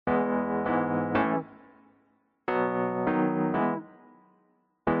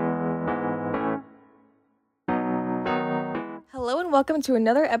Hello and welcome to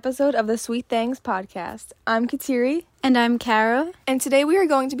another episode of the Sweet Things podcast. I'm Kateri. And I'm Kara. And today we are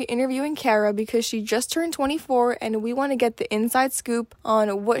going to be interviewing Kara because she just turned 24 and we want to get the inside scoop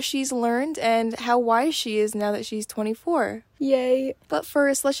on what she's learned and how wise she is now that she's 24. Yay. But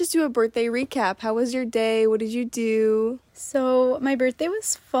first, let's just do a birthday recap. How was your day? What did you do? So my birthday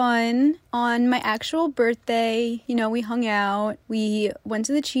was fun. On my actual birthday, we hung out. We went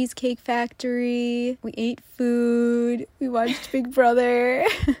to the Cheesecake Factory. We ate food. We watched Big Brother.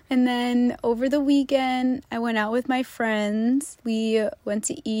 And then over the weekend, I went out with my friends. We went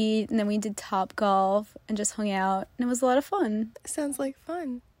to eat and then we did Topgolf and just hung out. And it was a lot of fun. Sounds like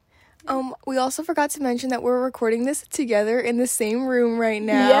fun. We also forgot to mention that we're recording this together in the same room right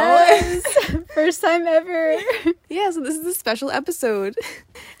now. Yes! First time ever. Yeah, so this is a special episode.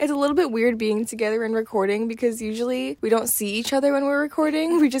 It's a little bit weird being together and recording because usually we don't see each other when we're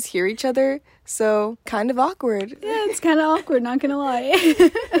recording. We just hear each other. So, kind of awkward. Yeah, it's kind of awkward, not gonna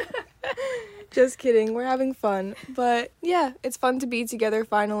lie. Just kidding. We're having fun. But yeah, it's fun to be together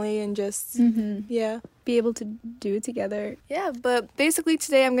finally and just, be able to do it together. Yeah, but basically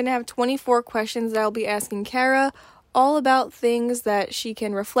today I'm going to have 24 questions that I'll be asking Kara, all about things that she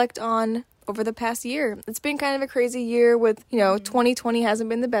can reflect on over the past year. It's been kind of a crazy year with, 2020 hasn't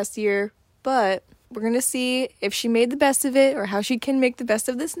been the best year, but we're going to see if she made the best of it or how she can make the best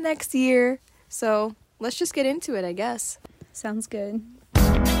of this next year. So let's just get into it, I guess. Sounds good.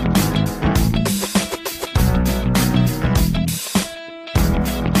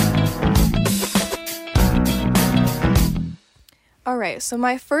 Alright, so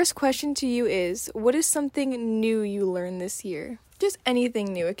my first question to you is, what is something new you learned this year? Just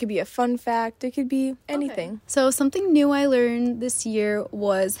anything new. It could be a fun fact. It could be anything. Okay. So something new I learned this year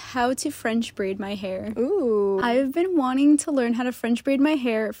was how to French braid my hair. Ooh. I've been wanting to learn how to French braid my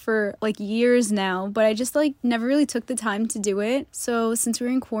hair for years now, but I just never really took the time to do it. So since we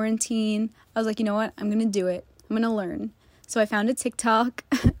were in quarantine, I was like, you know what? I'm going to do it. I'm going to learn. So I found a TikTok.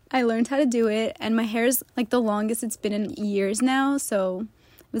 I learned how to do it, and my hair is the longest it's been in years now, so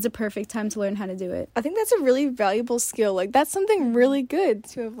it was a perfect time to learn how to do it. I think that's a really valuable skill. That's something really good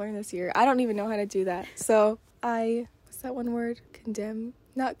to have learned this year. I don't even know how to do that. So what's that one word?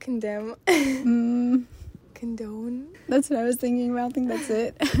 Not condemn. Condone? That's what I was thinking about. I think that's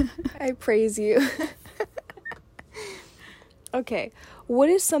it. I praise you. Okay, what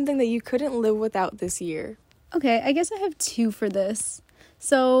is something that you couldn't live without this year? Okay, I guess I have two for this.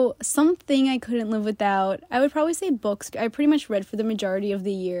 So, something I couldn't live without, I would probably say books. I pretty much read for the majority of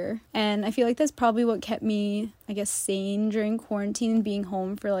the year. And I feel like that's probably what kept me, sane during quarantine and being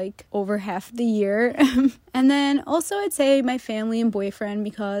home for, over half the year. And then also I'd say my family and boyfriend,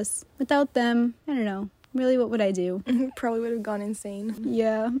 because without them, I don't know. Really, what would I do? Probably would have gone insane.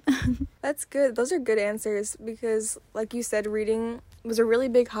 Yeah. That's good. Those are good answers because, like you said, reading was a really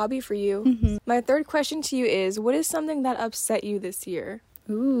big hobby for you. Mm-hmm. My third question to you is, what is something that upset you this year?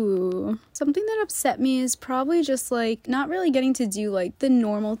 Ooh. Something that upset me is probably just, not really getting to do, the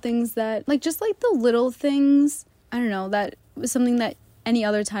normal things that, just, the little things. I don't know, that was something that any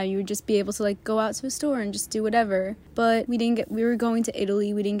other time you would just be able to go out to a store and just do whatever. But we were going to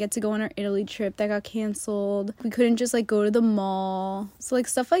Italy. We didn't get to go on our Italy trip. That got canceled. We couldn't just go to the mall. So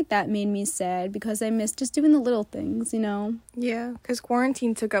stuff like that made me sad because I missed just doing the little things, Yeah, because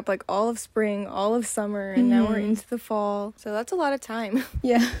quarantine took up all of spring, all of summer, and now we're into the fall. So that's a lot of time.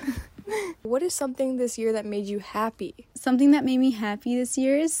 Yeah. What is something this year that made you happy? Something that made me happy this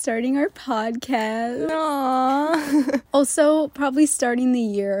year is starting our podcast. Aww. Also, probably starting the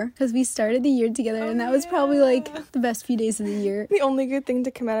year, because we started the year together, and that was probably, the best few days of the year. The only good thing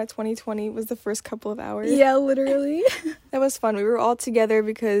to come out of 2020 was the first couple of hours. Yeah, literally. That was fun. We were all together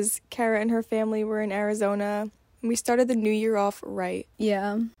because Kara and her family were in Arizona. We started the new year off right.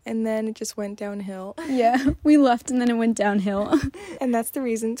 Yeah. And then it just went downhill. Yeah, we left and then it went downhill. And that's the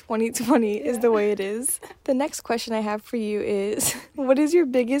reason 2020 is the way it is. The next question I have for you is, what is your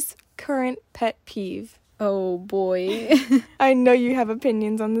biggest current pet peeve? Oh, boy. I know you have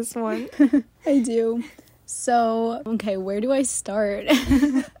opinions on this one. I do. So, okay, where do I start?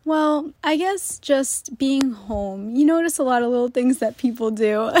 Well, I guess just being home. You notice a lot of little things that people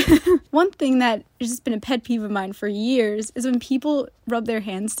do. One thing that has just been a pet peeve of mine for years is when people rub their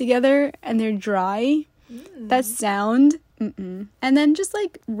hands together and they're dry. That sound. And then just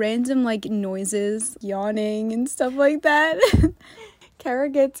random noises, yawning and stuff like that. Kara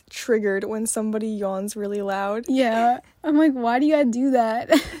gets triggered when somebody yawns really loud. Yeah. I'm why do you gotta do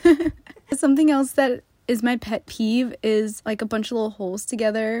that? Something else that is my pet peeve is a bunch of little holes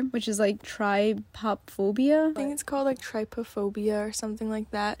together, which is trypophobia. I think it's called trypophobia or something like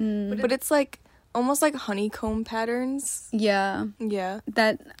that. Mm. But it's almost like honeycomb patterns. Yeah. Yeah.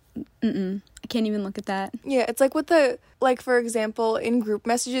 I can't even look at that. Yeah, it's like with the, like, for example, in group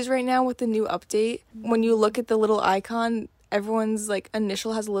messages right now with the new update, when you look at the little icon, everyone's, like,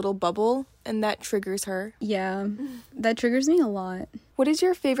 initial has a little bubble, and that triggers her. Yeah, that triggers me a lot. What is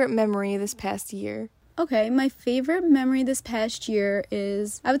your favorite memory this past year? Okay, my favorite memory this past year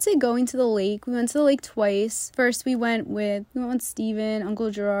is, I would say, going to the lake. We went to the lake twice. First, we went with Steven,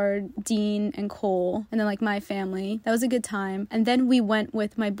 Uncle Gerard, Dean, and Cole, and then, like, my family. That was a good time. And then we went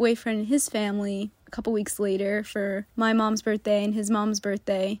with my boyfriend and his family a couple weeks later for my mom's birthday and his mom's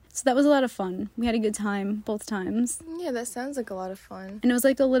birthday. So that was a lot of fun. We had a good time both times. Yeah, that sounds like a lot of fun. And it was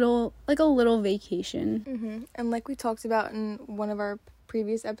like a little vacation. Mm-hmm. And like we talked about in one of our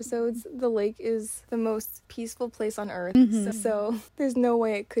previous episodes, the lake is the most peaceful place on earth. Mm-hmm. So there's no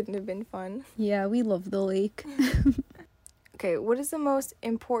way it couldn't have been fun. Yeah, we love the lake. Okay, what is the most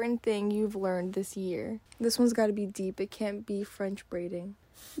important thing you've learned this year? This one's got to be deep. It can't be French braiding.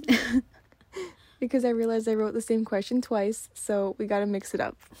 Because I realized I wrote the same question twice, so we gotta mix it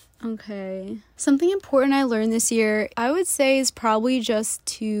up. Okay. Something important I learned this year, I would say, is probably just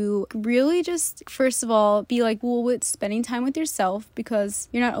to really just, first of all, be like, well, with spending time with yourself, because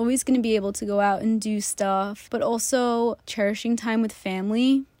you're not always going to be able to go out and do stuff, but also cherishing time with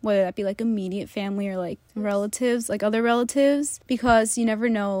family, whether that be like immediate family or like relatives, like other relatives, because you never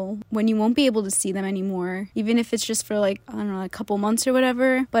know when you won't be able to see them anymore, even if it's just for like, I don't know, a couple months or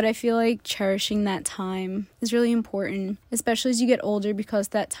whatever. But I feel like cherishing that time is really important, especially as you get older, because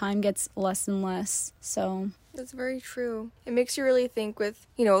that time gets less and less. So that's very true. It makes you really think with,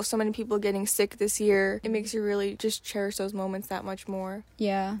 so many people getting sick this year. It makes you really just cherish those moments that much more.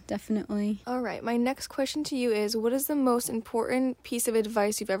 Yeah, definitely. All right, my next question to you is, what is the most important piece of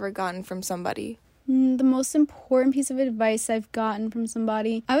advice you've ever gotten from somebody? The most important piece of advice I've gotten from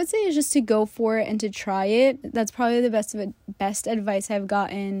somebody, I would say, is just to go for it and to try it. That's probably the best advice I've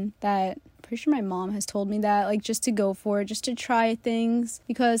gotten. That pretty sure my mom has told me that, like, just to go for it, just to try things,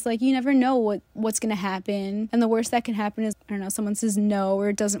 because like you never know what's gonna happen, and the worst that can happen is, I don't know, someone says no or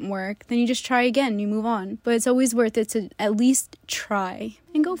it doesn't work, then you just try again, you move on. But it's always worth it to at least try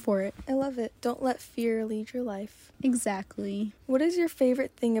and go for it. I love it. Don't let fear lead your life. Exactly. What is your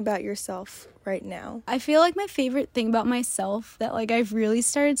favorite thing about yourself right now? I feel like my favorite thing about myself that like I've really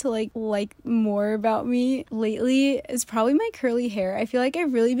started to like more about me lately is probably my curly hair. I feel like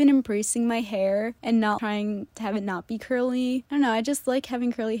I've really been embracing my hair and not trying to have it not be curly. I don't know, I just like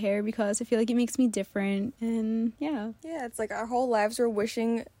having curly hair because I feel like it makes me different, and yeah. Yeah, it's like our whole lives we're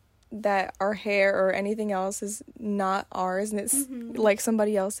wishing that our hair or anything else is not ours and it's like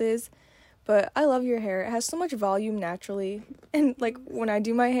somebody else's. But I love your hair. It has so much volume naturally. And like when I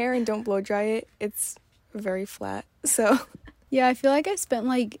do my hair and don't blow dry it, it's very flat. So yeah, I feel like I spent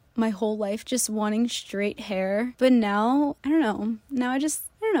like my whole life just wanting straight hair. But now, I don't know. Now I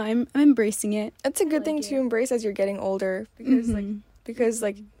don't know, I'm embracing it. It's a good thing to embrace as you're getting older, because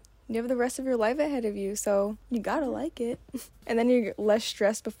you have the rest of your life ahead of you, so you gotta like it. And then you're less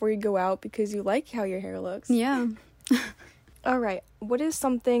stressed before you go out because you like how your hair looks. Yeah. All right. What is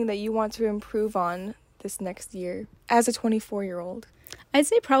something that you want to improve on this next year as a 24-year-old? I'd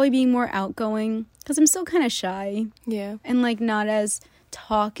say probably being more outgoing, because I'm still kind of shy. Yeah. And like not as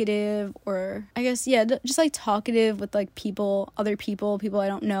talkative, or I guess, yeah, just like talkative with like other people I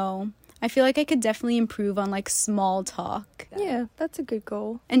don't know. I feel like I could definitely improve on like small talk. Yeah, that's a good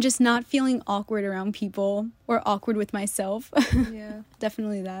goal. And just not feeling awkward around people or awkward with myself. Yeah.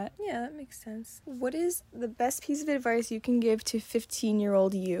 Definitely that. Yeah, that makes sense. What is the best piece of advice you can give to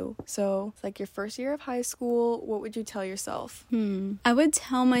 15-year-old you? So, it's like your first year of high school, what would you tell yourself? I would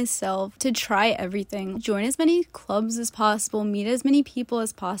tell myself to try everything. Join as many clubs as possible, meet as many people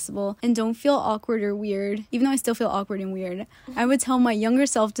as possible, and don't feel awkward or weird. Even though I still feel awkward and weird. I would tell my younger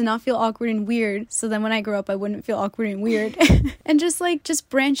self to not feel awkward and weird, so then when I grow up I wouldn't feel awkward and weird. And just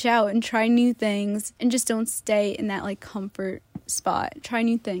branch out and try new things, and just don't stay in that like comfort spot. Try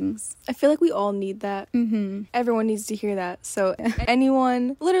new things. I feel like we all need that. Everyone needs to hear that. So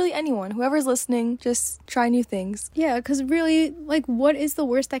literally anyone, whoever's listening, just try new things. Yeah, because really, like, what is the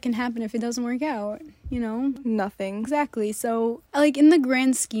worst that can happen if it doesn't work out? Nothing. Exactly. So, like, in the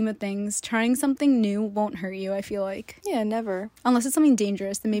grand scheme of things, trying something new won't hurt you, I feel like. Yeah, never. Unless it's something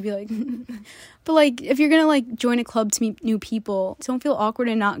dangerous, then maybe, like... But, like, if you're gonna, like, join a club to meet new people, don't feel awkward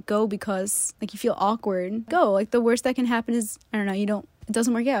and not go because, like, you feel awkward. Go. Like, the worst that can happen is, I don't know, it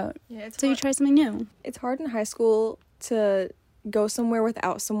doesn't work out. Yeah, so you try something new. It's hard in high school to go somewhere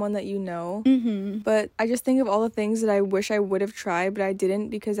without someone that you know. Mm-hmm. But I just think of all the things that I wish I would have tried, but I didn't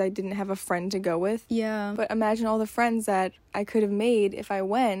because I didn't have a friend to go with. Yeah. But imagine all the friends that I could have made if I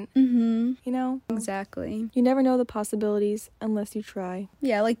went, Mm-hmm. you know? Exactly. You never know the possibilities unless you try.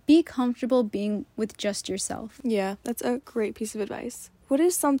 Yeah, like be comfortable being with just yourself. Yeah, that's a great piece of advice. What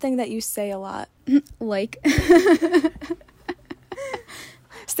is something that you say a lot? Like.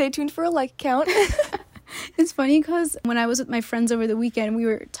 Stay tuned for a like count. It's funny because when I was with my friends over the weekend, we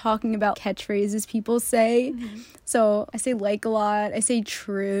were talking about catchphrases people say. Mm-hmm. So I say like a lot. I say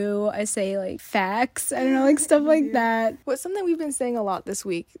true. I say like facts. I don't know, like stuff like that. What's something we've been saying a lot this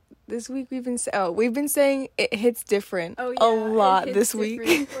week? This week we've been saying it hits different a lot this week.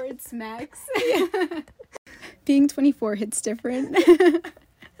 Or it smacks. Being 24 hits different.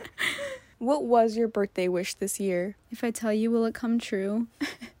 What was your birthday wish this year? If I tell you, will it come true?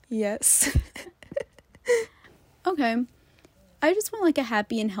 Yes. Okay. I just want like a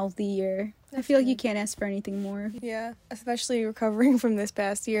happy and healthy year. I feel like you can't ask for anything more. Yeah, especially recovering from this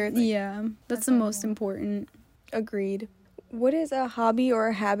past year. Yeah, that's the most important. Agreed. What is a hobby or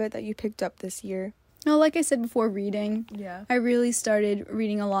a habit that you picked up this year? No, like I said before, reading. Yeah. I really started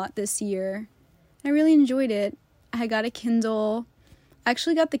reading a lot this year. I really enjoyed it. I got a Kindle. I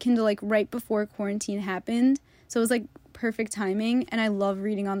actually got the Kindle like right before quarantine happened. So it was like perfect timing, and I love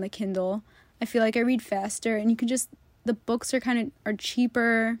reading on the Kindle. I feel like I read faster, and you can just, the books are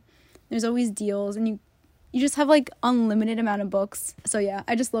cheaper. There's always deals, and you just have like unlimited amount of books. So yeah,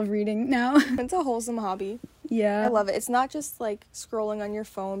 I just love reading now. It's a wholesome hobby. Yeah. I love it. It's not just like scrolling on your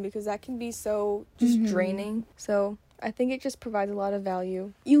phone because that can be so just draining. So I think it just provides a lot of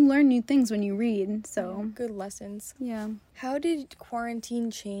value. You learn new things when you read, so. Good lessons. Yeah. How did quarantine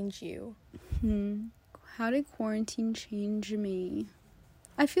change you? How did quarantine change me?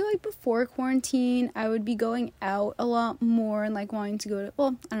 I feel like before quarantine, I would be going out a lot more and like wanting to go to,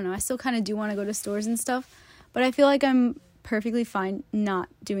 well, I don't know, I still kind of do want to go to stores and stuff, but I feel like I'm perfectly fine not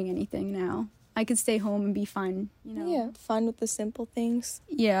doing anything now. I could stay home and be fine, you know? Yeah, fun with the simple things.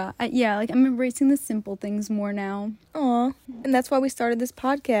 Yeah, like I'm embracing the simple things more now. Aw, and that's why we started this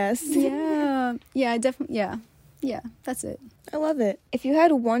podcast. Yeah, I definitely, yeah, that's it. I love it. If you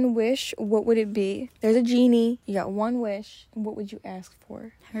had one wish, what would it be? There's a genie. You got one wish. What would you ask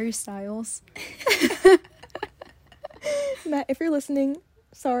for? Harry Styles. Matt, if you're listening,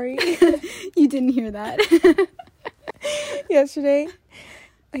 sorry. You didn't hear that. Yesterday,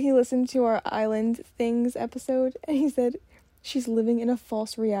 he listened to our Island Things episode, and he said she's living in a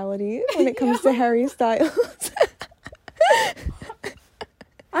false reality when it comes to Harry Styles.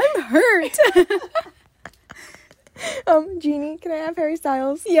 I'm hurt. Genie, can I have Harry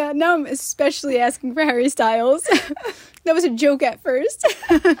Styles? Yeah, now I'm especially asking for Harry Styles. That was a joke at first.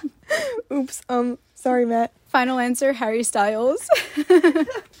 Oops, sorry, Matt. Final answer, Harry Styles.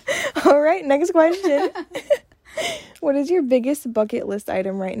 All right, next question. What is your biggest bucket list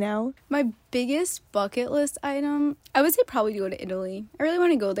item right now? My biggest bucket list item, I would say probably to go to Italy. I really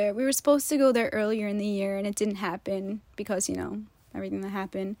want to go there. We were supposed to go there earlier in the year, and it didn't happen because, you know, everything that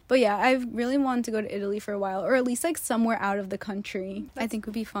happened. But yeah, I've really wanted to go to Italy for a while, or at least like somewhere out of the country. I think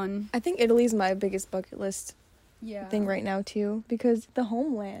would be fun. I think Italy's my biggest bucket list Yeah. thing right now too, because the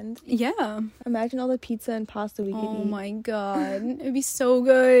homeland. Yeah. Imagine all the pizza and pasta we could eat. Oh my god. It'd be so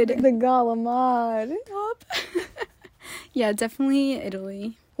good. The galamad. Stop. Yeah, definitely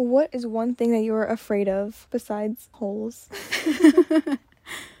Italy. What is one thing that you are afraid of besides holes?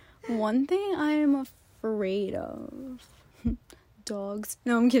 One thing I am afraid of. Dogs.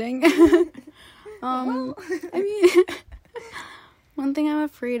 No, I'm kidding. I mean, one thing I'm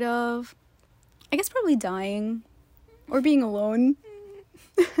afraid of, I guess probably dying or being alone.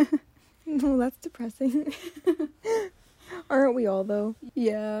 No, that's depressing. Aren't we all, though?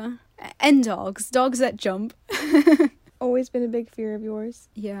 Yeah. And dogs. Dogs that jump. Always been a big fear of yours.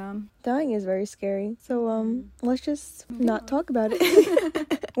 Yeah. Dying is very scary. So, let's just not talk about it.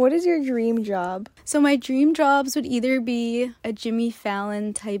 What is your dream job? So my dream jobs would either be a Jimmy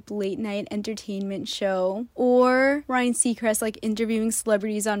Fallon type late night entertainment show or Ryan Seacrest like interviewing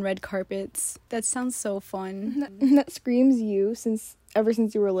celebrities on red carpets. That sounds so fun. That screams you ever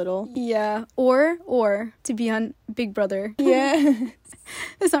since you were little. Yeah. Or to be on Big Brother. Yeah.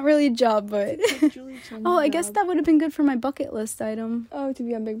 It's not really a job, but oh, I guess that would have been good for my bucket list item. Oh, to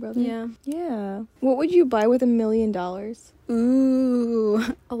be on Big Brother? Yeah. Yeah. What would you buy with $1 million? Ooh,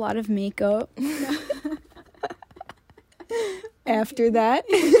 a lot of makeup. After that?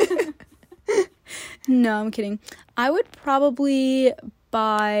 No, I'm kidding. I would probably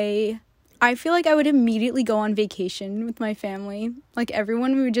I feel like I would immediately go on vacation with my family. Like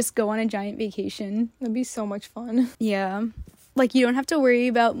everyone, we would just go on a giant vacation. That'd be so much fun. Yeah. Like, you don't have to worry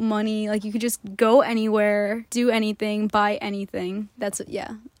about money. Like, you could just go anywhere, do anything, buy anything. That's,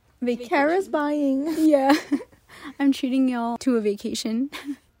 yeah. Vacation. Kara's buying. Yeah. I'm treating y'all to a vacation.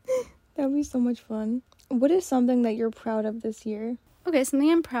 That would be so much fun. What is something that you're proud of this year? Okay,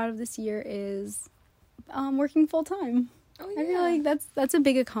 something I'm proud of this year is working full time. Oh, I feel like that's a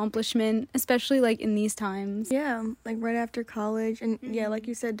big accomplishment, especially like in these times. Yeah, like right after college. And yeah, like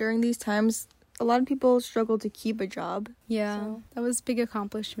you said, during these times, a lot of people struggle to keep a job. Yeah, So. that was a big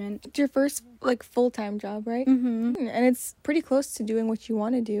accomplishment. It's your first like full-time job, right? Mm-hmm. And it's pretty close to doing what you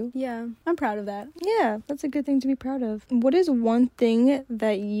want to do. Yeah, I'm proud of that. Yeah, that's a good thing to be proud of. What is one thing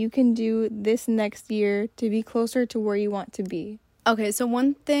that you can do this next year to be closer to where you want to be? Okay, so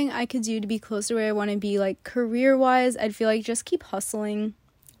one thing I could do to be closer to where I want to be, like career-wise, I'd feel like just keep hustling,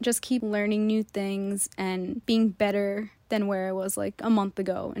 just keep learning new things and being better than where I was like a month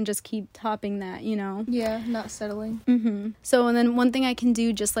ago, and just keep topping that, you know? Yeah, not settling. Mm-hmm. So, and then one thing I can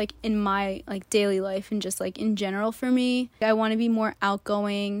do just like in my like daily life and just like in general for me, I want to be more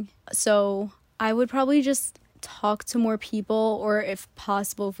outgoing. So I would probably just talk to more people, or if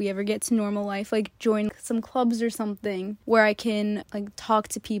possible, if we ever get to normal life, like join some clubs or something where I can like talk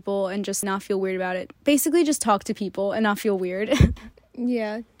to people and just not feel weird about it. Basically just talk to people and not feel weird.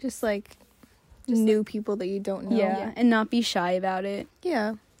 Yeah, just new people that you don't know. Yeah, and not be shy about it.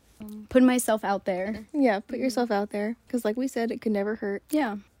 Yeah. Put myself out there. Yeah, put yourself out there, because like we said, it could never hurt.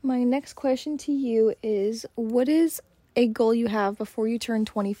 Yeah. My next question to you is, what is a goal you have before you turn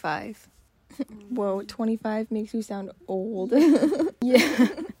 25? Whoa, 25 makes you sound old. Yeah.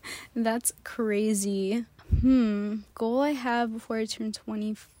 That's crazy. Goal I have before I turn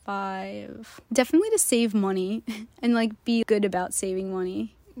 25. Definitely to save money and like be good about saving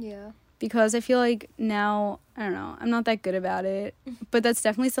money. Yeah. Because I feel like now, I don't know, I'm not that good about it. But that's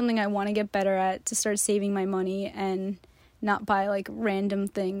definitely something I want to get better at, to start saving my money and not buy like random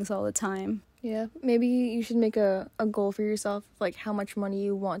things all the time. Yeah, maybe you should make a goal for yourself, like how much money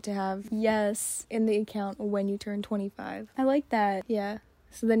you want to have Yes. in the account when you turn 25. I like that. Yeah,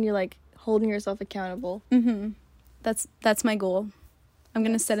 so then you're like holding yourself accountable. Mm-hmm. That's my goal. I'm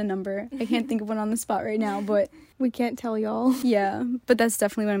going to set a number. I can't think of one on the spot right now, but We can't tell y'all. yeah, but that's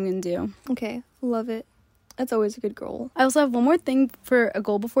definitely what I'm going to do. Okay, love it. That's always a good goal. I also have one more thing for a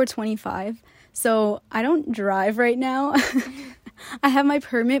goal before 25. So I don't drive right now. I have my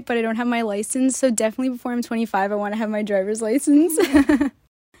permit, but I don't have my license. So definitely before I'm 25, I want to have my driver's license.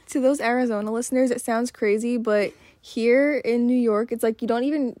 To those Arizona listeners, it sounds crazy, but here in New York, it's like you don't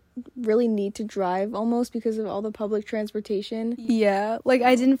even really need to drive almost because of all the public transportation. Yeah, like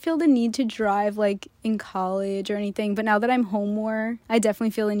I didn't feel the need to drive like in college or anything, but now that I'm home more, I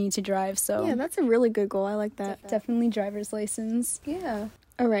definitely feel the need to drive. So Yeah, that's a really good goal. I like that. definitely driver's license. Yeah.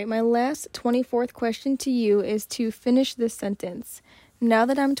 All right, my last 24th question to you is to finish this sentence. Now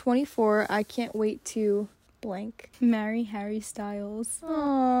that I'm 24, I can't wait to blank. Marry Harry Styles.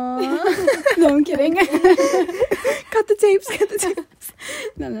 Aww. No, I'm kidding. Cut the tapes.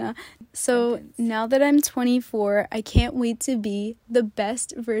 No. So now that I'm 24, I can't wait to be the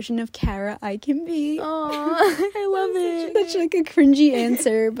best version of Kara I can be. Aww, I love it. That's like a cringy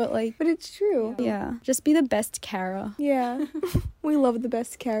answer, but like, But it's true. yeah, just be the best Kara. Yeah. We love the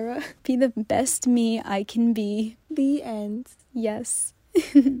best Kara. Be the best me I can be. The end. Yes.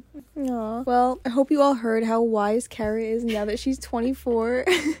 Aww. Well, I hope you all heard how wise Kara is now that she's 24.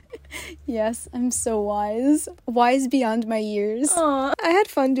 Yes, I'm so wise. Wise beyond my years. Aw, I had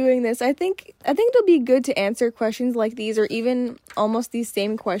fun doing this. I think it'll be good to answer questions like these, or even almost these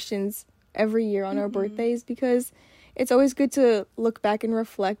same questions every year on our birthdays, because it's always good to look back and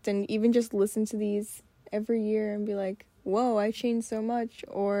reflect, and even just listen to these every year and be like, whoa, I changed so much,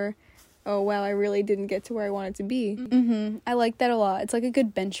 or oh wow, I really didn't get to where I wanted to be. Mm-hmm. I like that a lot. It's like a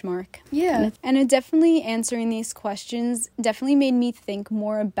good benchmark. Yeah. And it definitely, answering these questions definitely made me think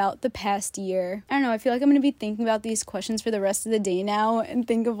more about the past year. I don't know, I feel like I'm going to be thinking about these questions for the rest of the day now, and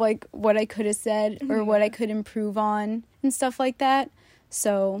think of like what I could have said or what I could improve on and stuff like that.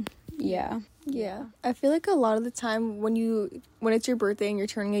 So, yeah. Yeah. I feel like a lot of the time when it's your birthday and you're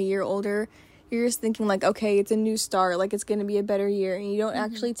turning a year older, you're just thinking like, okay, it's a new start, like it's going to be a better year, and you don't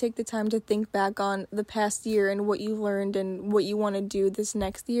actually take the time to think back on the past year and what you learned and what you want to do this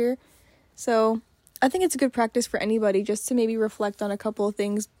next year. So I think it's a good practice for anybody just to maybe reflect on a couple of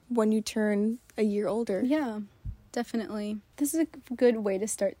things when you turn a year older. Yeah, definitely. This is a good way to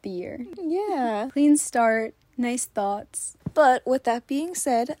start the year. Yeah. Clean start, nice thoughts. But with that being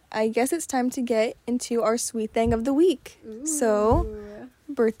said, I guess it's time to get into our sweet thing of the week. So,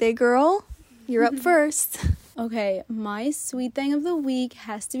 birthday girl, you're up first. Okay, my sweet thing of the week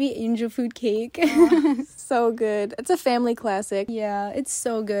has to be angel food cake. So good. It's a family classic. Yeah, it's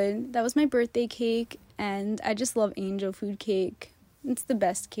so good. That was my birthday cake, and I just love angel food cake. It's the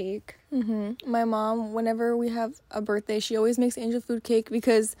best cake. My mom, whenever we have a birthday, she always makes angel food cake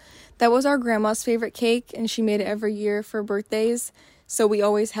because that was our grandma's favorite cake, and she made it every year for birthdays. So we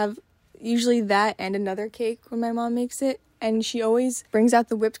always have usually that and another cake when my mom makes it. And she always brings out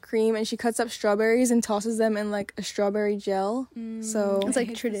the whipped cream, and she cuts up strawberries and tosses them in like a strawberry gel. So It's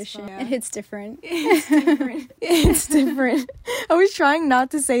like tradition. It hits different. It's different. I was trying not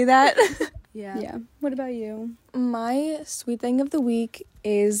to say that. Yeah. What about you? My sweet thing of the week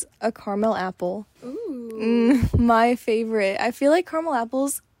is a caramel apple. Ooh. My favorite. I feel like caramel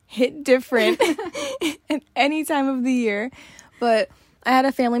apples hit different at any time of the year. But I had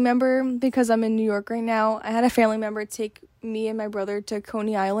a family member, because I'm in New York right now, I had a family member take me and my brother to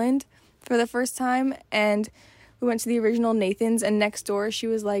Coney Island for the first time, and we went to the original Nathan's, and next door she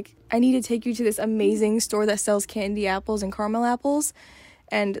was like, I need to take you to this amazing store that sells candy apples and caramel apples,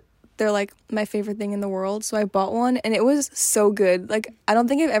 and they're like my favorite thing in the world. So I bought one, and it was so good. Like, I don't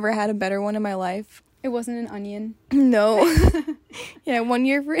think I've ever had a better one in my life. It wasn't an onion. No. Yeah, one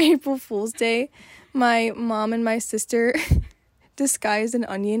year for April Fool's Day, my mom and my sister disguised an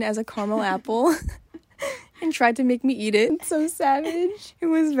onion as a caramel apple and tried to make me eat it. It's so savage. It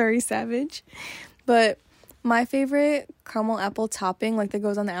was very savage. But my favorite caramel apple topping, like that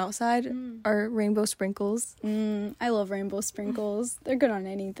goes on the outside, are rainbow sprinkles. I love rainbow sprinkles. They're good on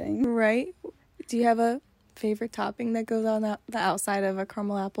anything. Right? Do you have a favorite topping that goes on the outside of a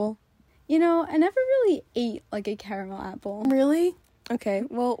caramel apple? You know, I never really ate like a caramel apple. Really? Okay,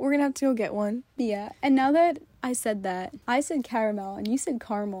 well, we're gonna have to go get one. Yeah, and now that I said that, I said caramel and you said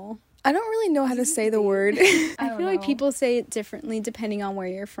caramel. I don't really know how to say the word. I feel like people say it differently depending on where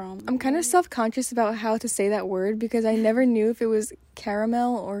you're from. I'm kind of self-conscious about how to say that word because I never knew if it was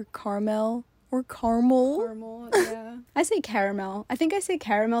caramel or caramel or caramel. Caramel, yeah. I say caramel. I think I say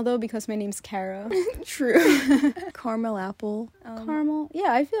caramel though because my name's Cara. True. Caramel apple. Caramel.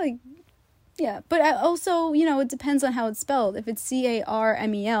 Yeah, I feel like, yeah. But I also, you know, it depends on how it's spelled. If it's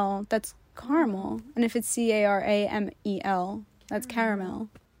Carmel, that's caramel. And if it's Caramel, that's caramel.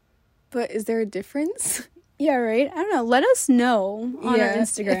 But is there a difference? Yeah, right? I don't know. Let us know on our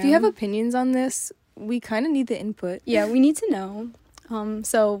Instagram. If you have opinions on this, we kind of need the input. Yeah, we need to know.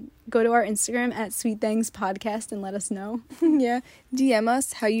 So go to our Instagram at Sweet Things Podcast and let us know. Yeah. DM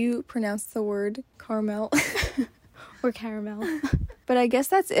us how you pronounce the word caramel. Or caramel. But I guess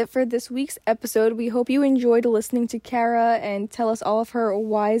that's it for this week's episode. We hope you enjoyed listening to Cara and tell us all of her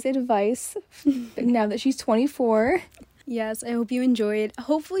wise advice now that she's 24. Yes, I hope you enjoyed.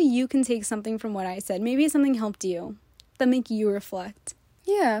 Hopefully you can take something from what I said. Maybe something helped you that make you reflect.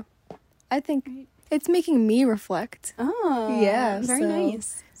 Yeah. I think it's making me reflect. Oh. Yeah. Very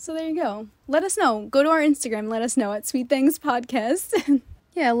nice. So there you go. Let us know. Go to our Instagram. Let us know at Sweet Things Podcast.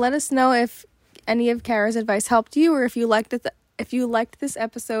 Yeah, let us know if any of Cara's advice helped you or if you liked it. If you liked this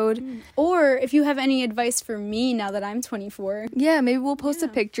episode. Or if you have any advice for me now that I'm 24. Yeah, maybe we'll post a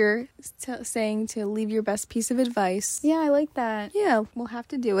picture saying to leave your best piece of advice. Yeah, I like that. Yeah, we'll have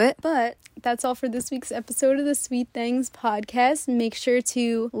to do it. But that's all for this week's episode of the Sweet Things Podcast. Make sure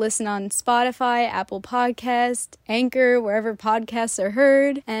to listen on Spotify, Apple Podcast, Anchor, wherever podcasts are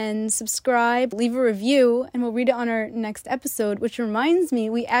heard, and subscribe, leave a review, and we'll read it on our next episode, which reminds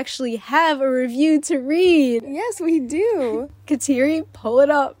me, we actually have a review to read. Yes, we do. Kateri, pull it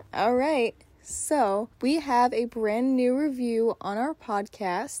up. All right. So, we have a brand new review on our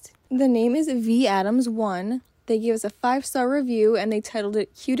podcast. The name is V Adams 1. They gave us a 5-star review and they titled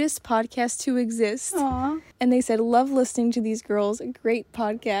it Cutest Podcast to Exist. Aww. And they said, love listening to these girls. Great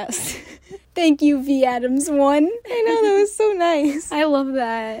podcast. Thank you, V Adams 1. I know, that was so nice. I love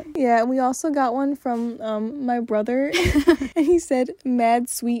that. Yeah, we also got one from my brother. And he said, Mad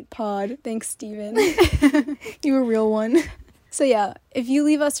Sweet Pod. Thanks, Steven. You a real one. So yeah, if you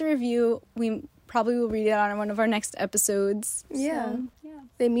leave us a review, we probably will read it on one of our next episodes. Yeah. So, yeah.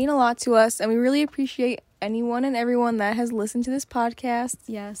 They mean a lot to us, and we really appreciate anyone and everyone that has listened to this podcast.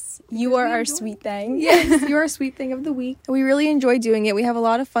 Yes. You are our sweet thing. Yes, you're our sweet thing of the week. We really enjoy doing it. We have a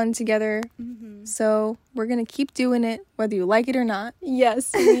lot of fun together. Mm-hmm. So we're going to keep doing it, whether you like it or not.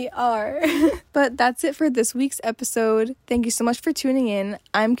 Yes, we are. But that's it for this week's episode. Thank you so much for tuning in.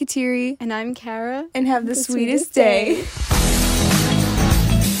 I'm Kateri. And I'm Cara. And have the sweetest day.